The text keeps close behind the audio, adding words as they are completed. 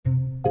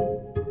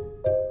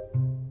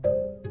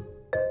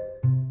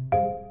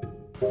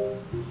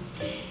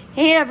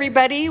Hey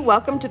everybody,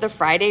 welcome to the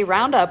Friday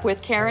Roundup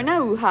with Karen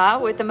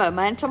Auha with the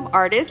Momentum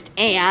Artist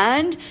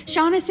and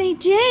Shauna St.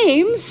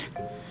 James.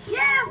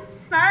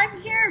 Yes, I'm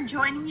here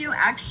joining you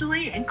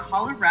actually in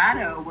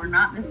Colorado. We're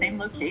not in the same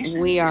location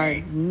We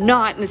are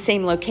not in the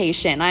same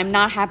location. I'm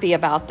not happy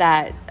about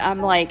that.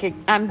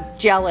 I'm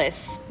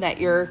jealous that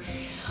you're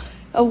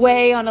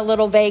away on a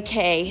little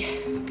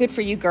vacay. Good for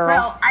you, girl.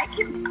 Well, I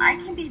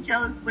can be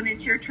jealous when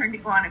it's your turn to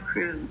go on a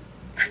cruise.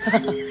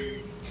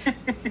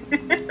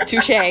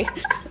 Touche.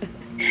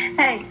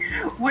 Hey,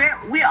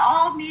 we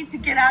all need to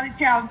get out of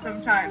town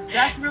sometimes.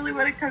 That's really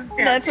what it comes down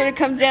to. That's what it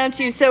comes down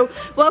to. So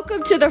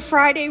welcome to the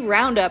Friday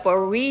Roundup,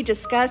 where we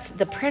discuss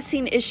the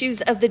pressing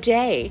issues of the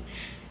day.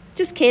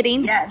 Just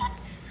kidding.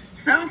 Yes.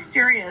 So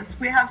serious.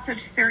 We have such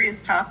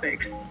serious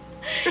topics.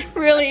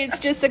 Really, it's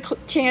just a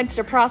chance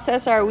to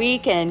process our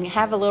week and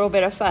have a little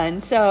bit of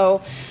fun.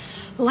 So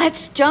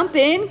let's jump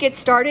in, get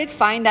started,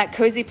 find that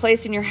cozy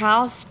place in your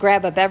house,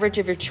 grab a beverage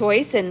of your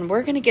choice, and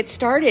we're going to get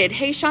started.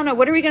 Hey, Shauna,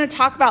 what are we going to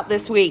talk about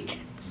this week?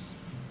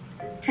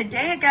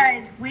 Today,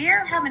 guys, we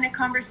are having a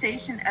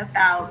conversation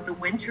about the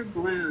winter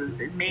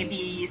blues and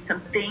maybe some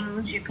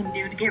things you can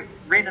do to get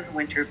rid of the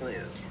winter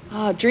blues.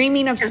 Oh,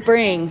 dreaming of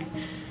spring.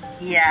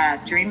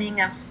 Yeah,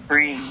 dreaming of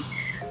spring.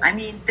 I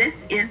mean,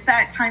 this is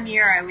that time of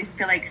year. I always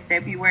feel like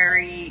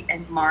February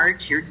and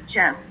March, you're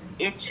just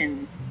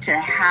itching to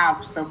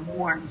have some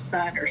warm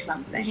sun or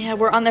something. Yeah,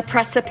 we're on the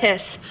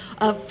precipice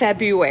of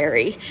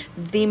February,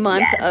 the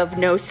month of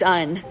no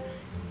sun,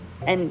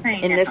 and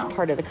in this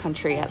part of the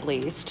country at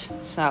least.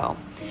 So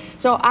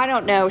I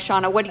don't know,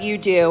 Shauna, what do you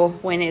do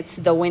when it's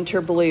the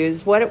winter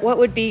blues? What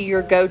would be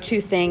your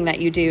go-to thing that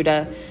you do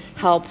to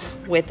help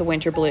with the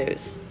winter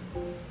blues?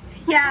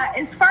 Yeah,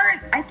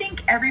 I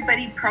think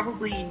everybody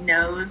probably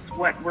knows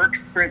what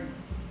works for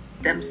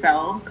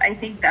themselves. I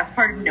think that's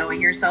part of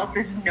knowing yourself,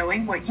 is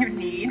knowing what you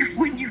need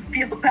when you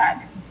feel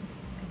that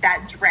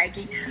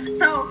draggy.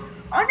 So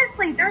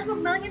honestly, there's a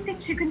million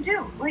things you can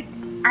do. Like,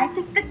 I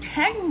think the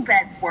tanning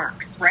bed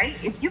works, right?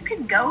 If you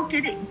can go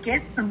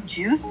get some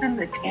juice in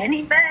the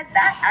tanning bed,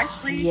 that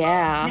actually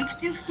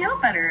makes you feel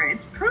better.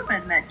 It's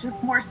proven that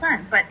just more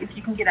sun. But if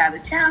you can get out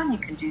of town, you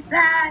can do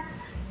that.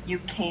 You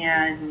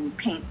can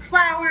paint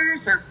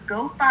flowers or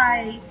go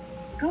buy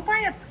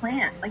a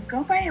plant, like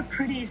go buy a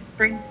pretty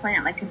spring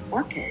plant, like an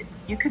orchid.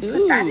 You could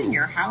put that in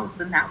your house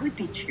and that would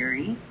be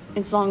cheery.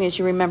 As long as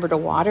you remember to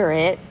water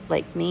it,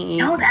 like me.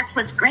 No, that's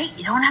what's great.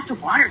 You don't have to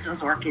water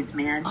those orchids,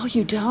 man. Oh,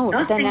 you don't?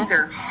 Those things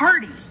are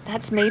hardy.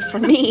 That's made for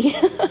me.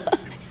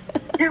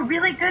 They're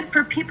really good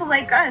for people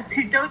like us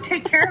who don't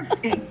take care of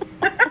things.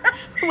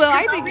 Well,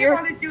 I think all we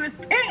want to do is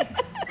paint.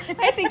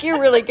 I think you're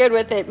really good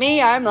with it.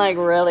 Me, I'm like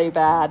really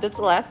bad. That's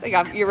the last thing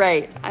you're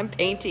right. I'm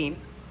painting.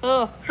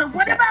 Oh. So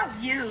what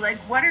about you? Like,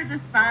 what are the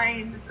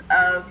signs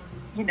of,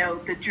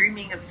 the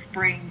dreaming of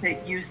spring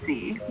that you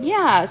see?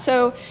 Yeah,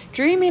 so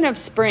dreaming of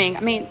spring,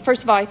 I mean,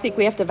 first of all, I think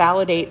we have to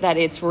validate that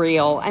it's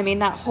real. I mean,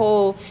 that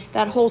whole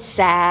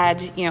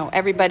sad,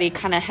 everybody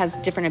kind of has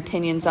different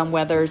opinions on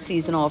whether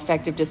seasonal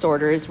affective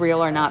disorder is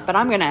real or not, but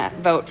I'm going to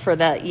vote for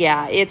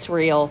it's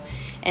real.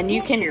 And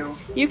you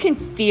can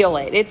feel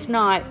it. It's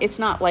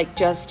not like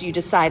just you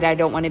decide I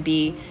don't want to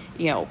be,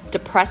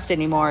 depressed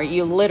anymore.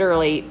 You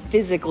literally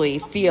physically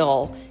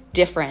feel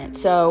different.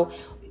 So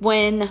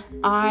when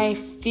I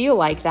feel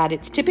like that,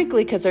 it's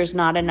typically because there's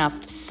not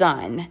enough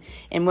sun.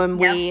 And when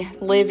we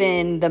live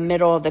in the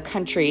middle of the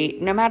country,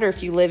 no matter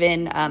if you live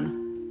in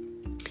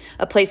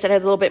a place that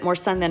has a little bit more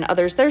sun than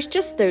others, there's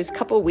just those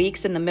couple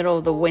weeks in the middle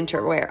of the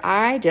winter where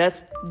I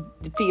just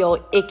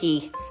feel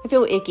icky. I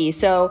feel icky.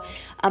 So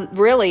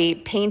really,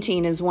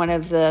 painting is one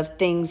of the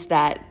things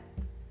that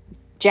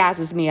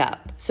jazzes me up.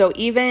 So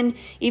even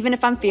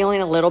if I'm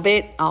feeling a little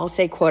bit, I'll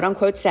say quote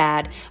unquote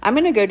sad, I'm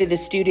going to go to the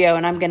studio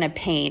and I'm going to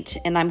paint,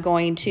 and I'm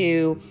going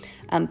to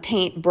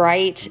paint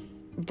bright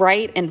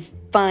and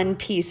fun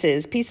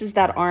pieces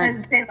that aren't. I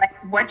was say, like,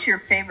 what's your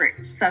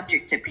favorite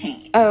subject to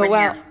paint? Oh,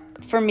 well,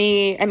 for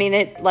me, I mean,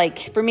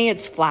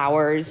 it's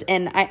flowers.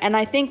 And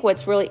I think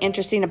what's really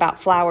interesting about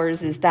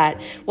flowers is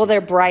that, well, they're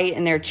bright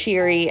and they're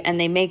cheery and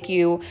they make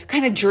you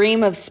kind of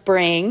dream of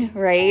spring,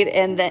 right?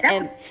 And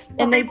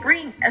they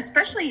bring,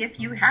 especially if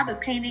you have a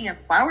painting of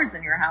flowers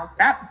in your house,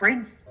 that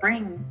brings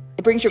spring.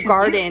 It brings your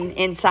garden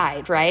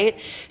inside, right?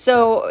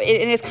 So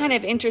it's kind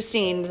of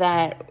interesting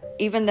that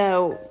even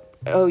though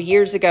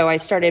years ago I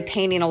started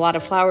painting a lot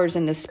of flowers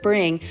in the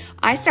spring,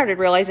 I started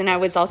realizing I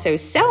was also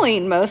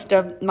selling most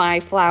of my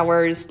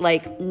flowers,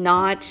 like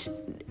not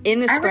in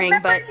the spring,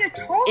 but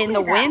in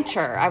the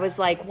winter. I was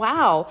like,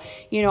 wow,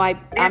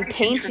 I'm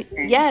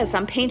painting. Yes,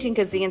 I'm painting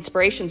because the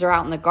inspirations are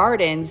out in the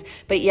gardens,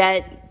 but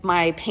yet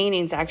my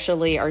paintings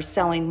actually are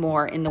selling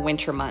more in the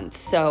winter months.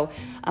 So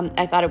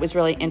I thought it was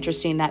really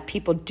interesting that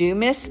people do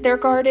miss their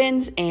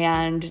gardens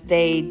and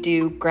they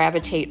do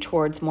gravitate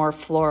towards more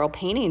floral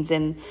paintings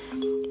in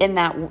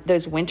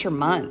those winter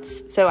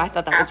months. So I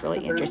thought that was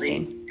really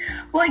interesting.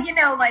 Well,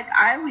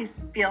 I always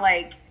feel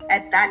like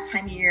at that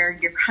time of year,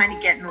 you're kind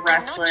of getting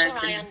restless. I'm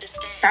not sure I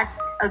understand.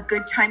 That's a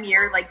good time of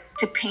year, like,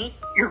 to paint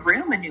your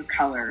room a new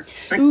color.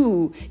 Like,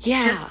 ooh,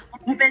 yeah. Just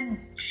even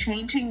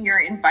changing your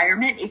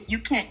environment. If you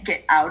can't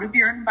get out of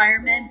your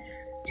environment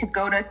to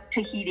go to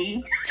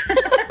Tahiti,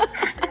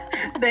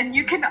 then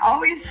you can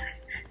always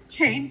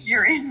change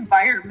your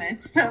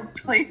environment. So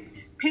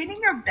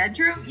painting your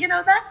bedroom,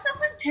 that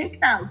doesn't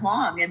take that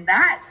long, and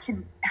that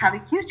can have a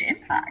huge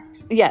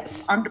impact.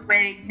 Yes. On the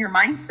way your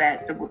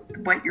mindset,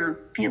 what you're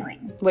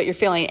feeling. What you're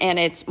feeling, and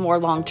it's more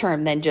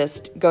long-term than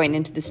just going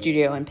into the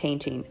studio and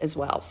painting as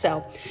well.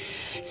 So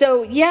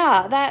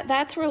yeah,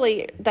 that's a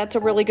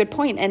really good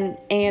point.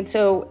 And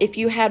so if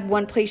you had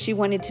one place you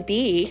wanted to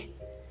be,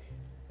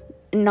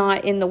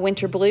 not in the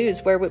winter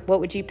blues, what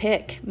would you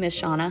pick,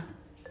 Miss Shauna?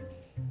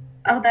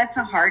 Oh, that's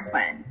a hard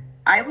one.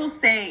 I will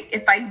say,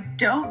 if I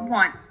don't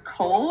want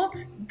cold,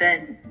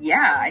 then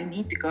yeah, I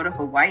need to go to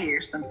Hawaii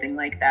or something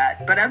like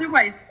that. But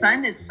otherwise,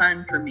 sun is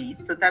sun for me.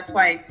 So that's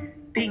why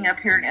being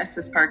up here in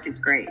Estes Park is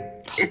great.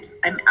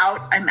 I'm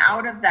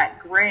out of that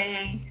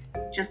gray,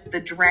 just the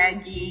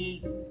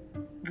draggy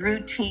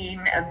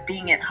routine of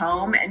being at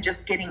home, and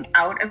just getting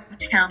out of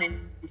town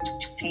and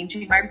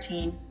changing my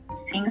routine,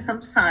 seeing some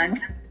sun.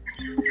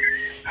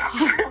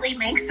 Really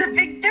makes a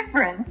big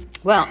difference.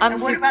 Well,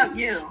 what about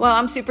you? Well,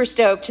 I'm super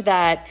stoked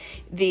that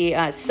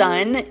the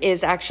sun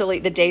is actually,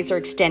 the days are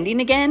extending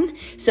again.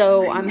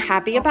 So I'm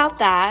happy about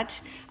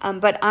that.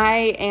 But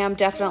I am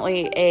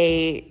definitely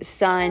a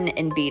sun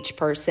and beach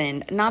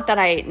person. Not that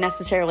I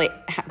necessarily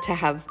have to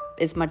have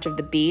as much of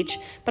the beach,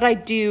 but I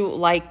do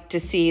like to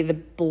see the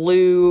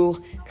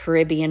blue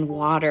Caribbean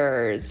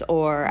waters,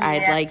 or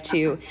I'd like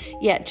to,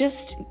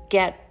 just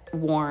get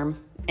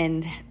warm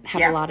and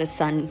have a lot of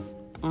sun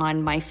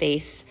on my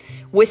face,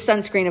 with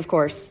sunscreen, of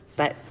course.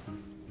 But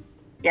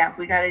yeah,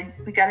 we gotta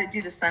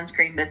do the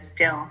sunscreen, but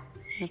still,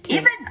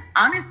 even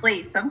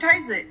honestly,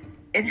 sometimes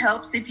it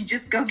helps if you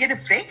just go get a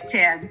fake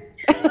tan.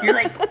 You're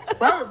like,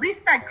 well, at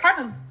least I kind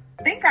of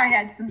think I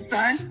had some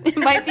sun. It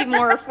might be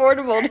more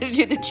affordable to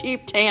do the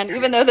cheap tan,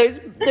 even though those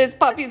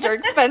puppies are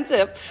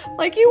expensive.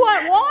 Like, you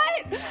want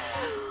what?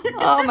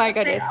 Oh my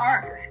goodness.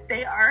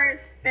 They are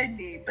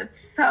spendy, but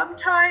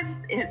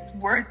sometimes it's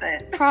worth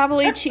it.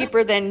 Probably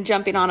cheaper than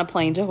jumping on a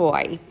plane to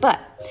Hawaii. But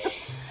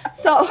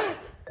so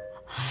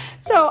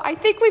I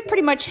think we've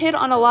pretty much hit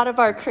on a lot of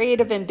our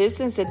creative and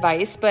business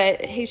advice.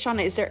 But hey,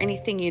 Shauna, is there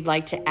anything you'd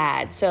like to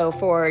add? So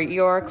for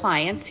your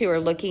clients who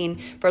are looking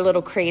for a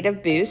little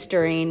creative boost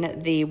during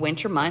the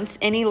winter months,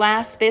 any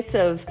last bits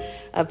of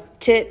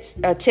tips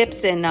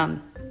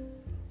and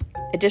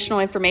additional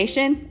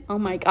information? Oh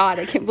my God,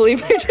 I can't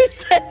believe I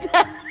just said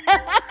that.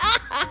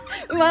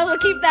 Well, we'll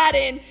keep that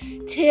in.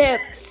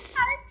 Tips.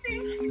 I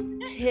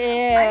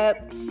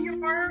think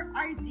your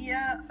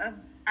idea of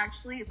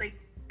actually like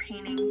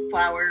painting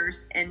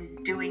flowers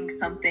and doing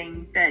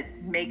something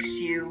that makes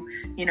you,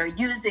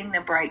 using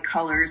the bright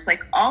colors,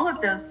 like all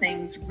of those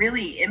things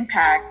really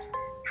impact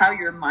how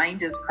your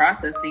mind is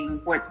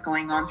processing what's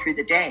going on through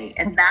the day.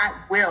 And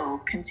that will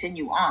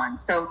continue on.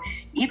 So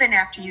even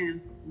after you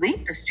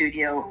leave the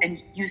studio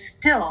and you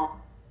still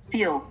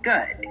feel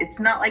good, it's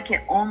not like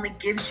it only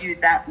gives you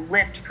that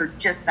lift for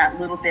just that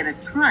little bit of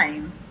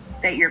time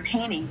that you're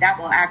painting. That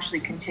will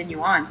actually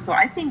continue on. So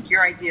I think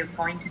your idea of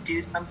going to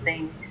do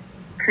something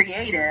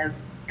creative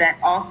that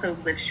also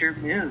lifts your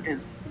mood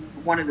is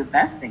one of the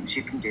best things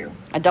you can do.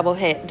 A double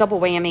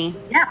whammy.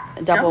 Yeah,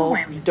 double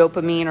whammy.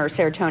 Dopamine or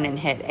serotonin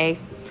hit, eh?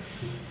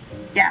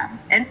 Yeah,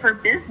 and for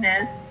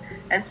business,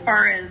 as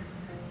far as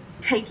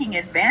taking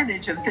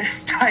advantage of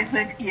this time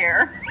of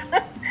year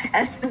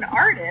as an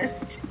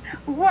artist,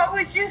 what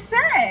would you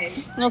say?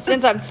 Well,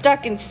 since I'm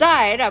stuck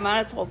inside, I might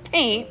as well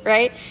paint,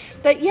 right?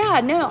 But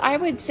yeah, no, I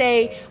would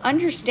say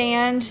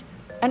understanding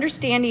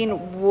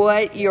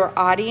what your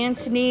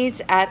audience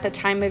needs at the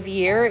time of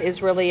year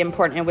is really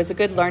important. It was a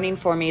good learning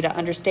for me to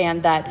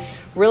understand that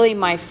really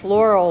my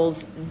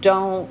florals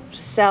don't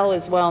sell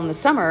as well in the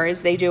summer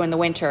as they do in the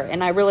winter.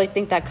 And I really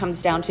think that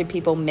comes down to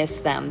people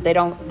miss them.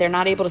 They're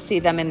not able to see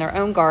them in their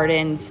own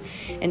gardens.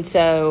 And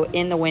so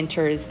in the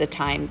winter is the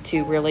time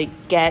to really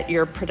get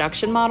your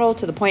production model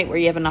to the point where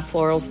you have enough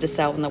florals to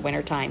sell in the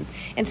wintertime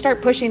and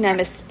start pushing them,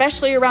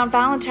 especially around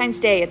Valentine's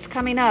Day. It's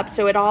coming up.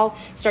 So it all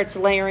starts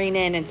layering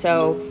in. And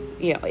so,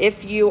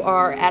 if you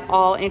are at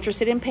all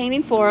interested in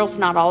painting florals,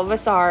 not all of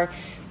us are,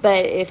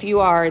 but if you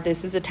are,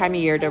 this is a time of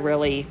year to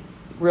really,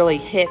 really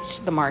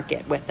hit the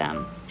market with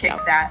them. Kick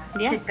that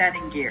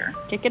in gear.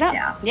 Kick it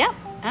up. Yeah,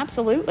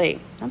 absolutely.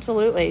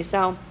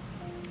 So,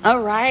 all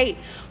right.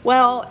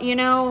 Well,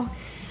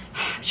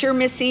 sure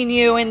miss seeing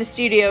you in the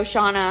studio,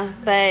 Shauna,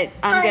 but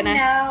I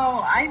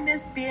know. I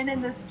miss being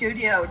in the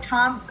studio.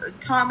 Tom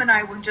and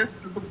I were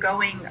just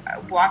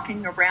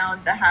walking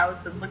around the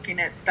house and looking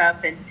at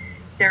stuff, and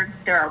there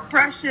are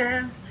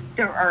brushes,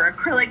 there are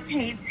acrylic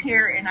paints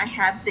here, and I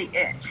have the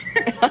itch.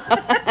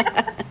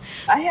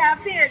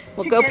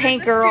 Well, go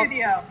paint, girl.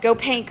 Go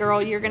paint,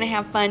 girl. You're going to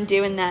have fun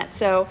doing that.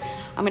 So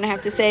I'm going to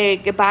have to say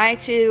goodbye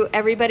to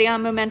everybody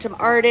on Momentum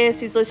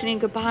Artists who's listening.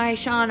 Goodbye,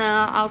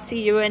 Shauna. I'll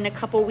see you in a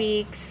couple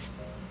weeks.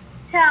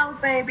 Ciao,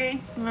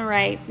 baby. All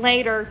right.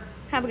 Later.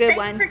 Have a good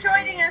one. Thanks for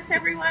joining us,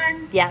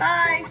 everyone. Yes.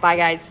 Bye. Bye,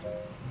 guys.